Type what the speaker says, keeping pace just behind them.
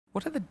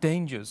What are the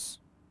dangers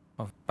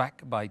of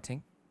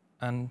backbiting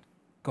and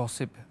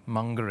gossip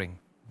mongering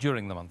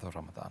during the month of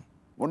Ramadan?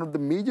 One of the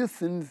major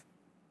sins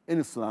in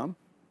Islam,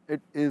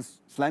 it is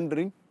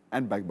slandering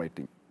and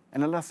backbiting.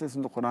 And Allah says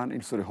in the Quran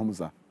in Surah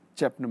Humza,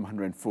 chapter number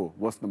 104,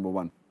 verse number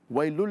 1,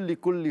 وَيْلُلْ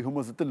لِكُلِّ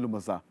هُمَزَةٍ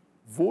لُمَزَةٍ.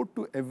 Woe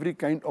to every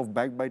kind of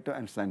backbiter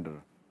and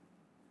slanderer.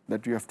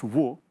 That you have to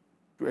woe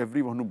to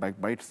everyone who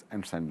backbites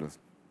and slanders.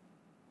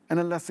 And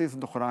Allah says in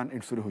the Quran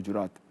in Surah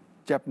Hujurat,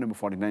 chapter number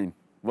 49,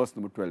 verse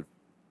number 12,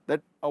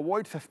 that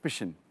avoid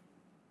suspicion,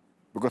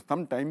 because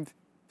sometimes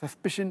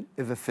suspicion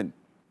is a sin.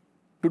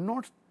 Do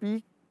not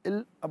speak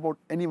ill about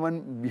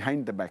anyone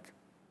behind the back.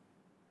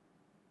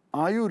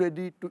 Are you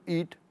ready to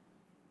eat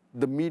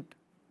the meat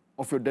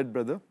of your dead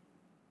brother?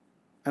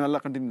 And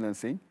Allah continues and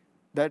saying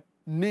that,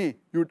 nay,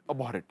 you would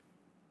abhor it.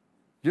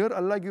 Here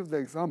Allah gives the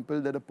example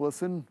that a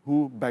person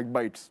who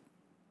backbites,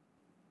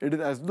 it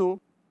is as though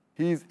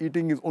he is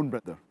eating his own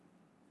brother.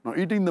 Now,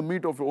 eating the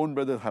meat of your own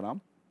brother is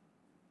haram.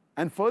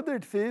 And further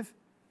it says,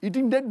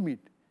 eating dead meat.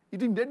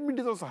 Eating dead meat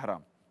is also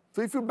haram.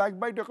 So if you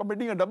backbite, you're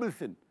committing a double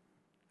sin.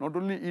 Not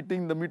only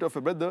eating the meat of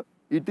your brother,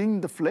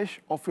 eating the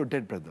flesh of your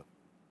dead brother.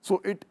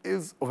 So it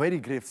is a very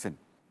grave sin.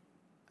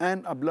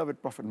 And our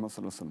beloved Prophet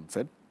Muhammad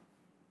said,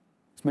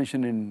 it's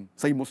mentioned in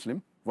Sahih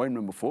Muslim, volume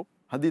number 4,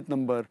 hadith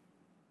number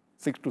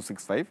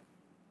 6265,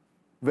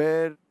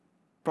 where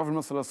Prophet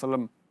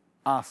Muhammad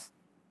asked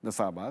the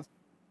Sahabas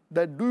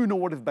that, do you know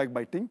what is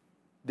backbiting?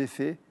 They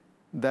say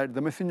that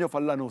the Messenger of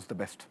Allah knows the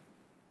best.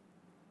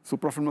 So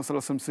Prophet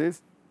Muhammad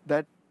says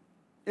that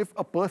if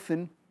a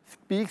person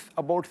speaks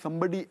about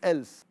somebody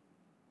else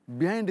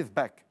behind his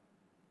back,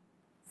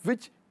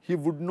 which he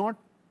would not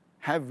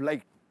have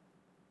liked,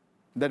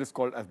 that is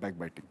called as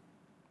backbiting.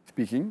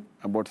 Speaking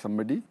about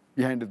somebody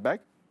behind his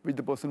back, which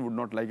the person would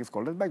not like, is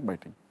called as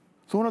backbiting.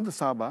 So one of the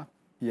Sahaba,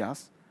 he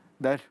asked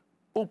that,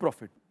 O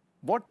Prophet,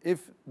 what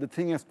if the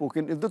thing I have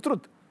spoken is the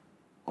truth,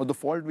 or the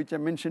fault which I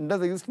mentioned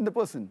does exist in the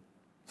person?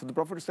 So the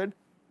Prophet said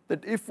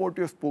that if what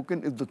you have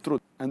spoken is the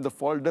truth and the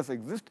fault does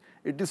exist,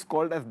 it is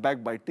called as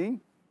backbiting.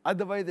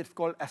 Otherwise, it's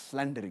called as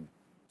slandering.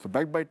 So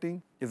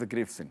backbiting is a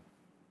grave sin.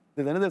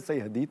 There's another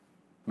Sahih hadith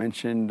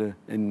mentioned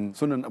in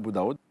Sunan Abu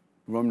Dawud,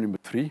 volume number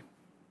 3,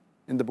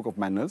 in the book of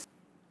Manners,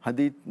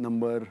 hadith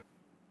number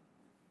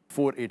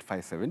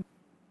 4857,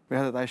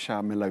 where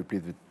Aisha, may Allah be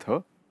pleased with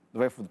her, the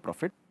wife of the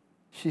Prophet,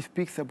 she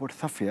speaks about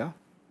Safiya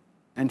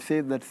and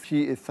says that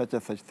she is such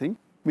a such thing,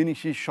 meaning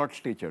she is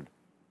short-statured.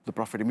 The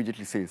Prophet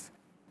immediately says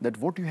that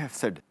what you have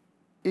said,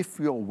 if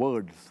your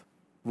words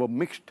were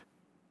mixed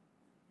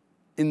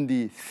in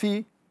the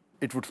sea,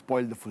 it would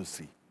spoil the full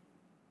sea.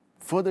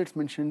 Further, it's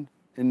mentioned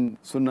in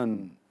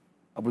Sunan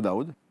Abu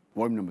Dawud,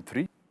 volume number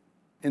 3,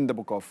 in the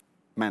book of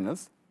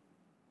Manners,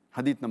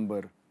 hadith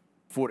number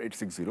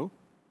 4860,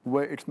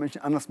 where it's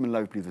mentioned, Anas, may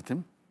Allah be pleased with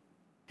him,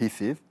 he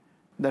says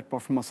that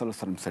Prophet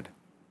Muhammad said,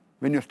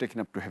 when he was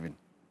taken up to heaven,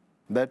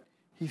 that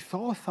he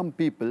saw some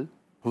people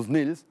whose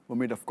nails were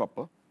made of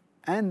copper,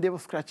 and they were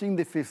scratching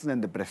their faces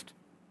and their breast.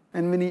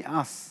 And when he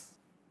asked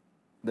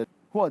that,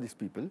 who are these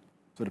people?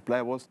 So the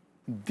reply was,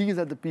 these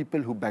are the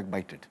people who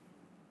backbited,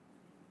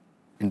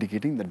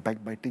 indicating that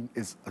backbiting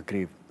is a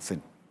grave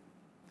sin.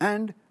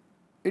 And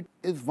it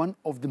is one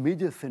of the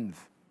major sins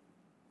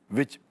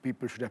which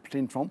people should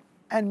abstain from.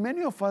 And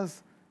many of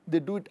us, they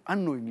do it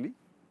unknowingly,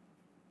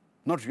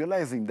 not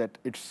realizing that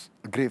it's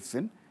a grave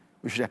sin.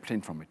 We should abstain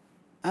from it.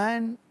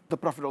 And the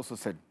Prophet also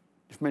said,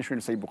 it's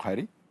mentioned in Sahih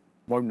Bukhari,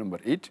 volume number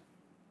 8,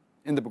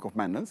 in the book of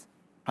Manners,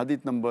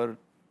 hadith number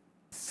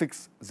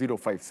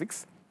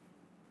 6056,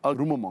 a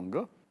rumor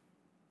monger,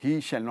 he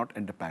shall not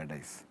enter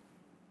paradise.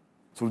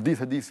 So these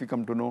hadiths we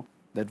come to know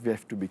that we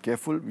have to be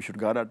careful, we should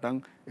guard our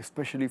tongue,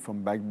 especially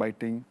from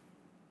backbiting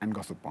and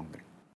gossip mongering.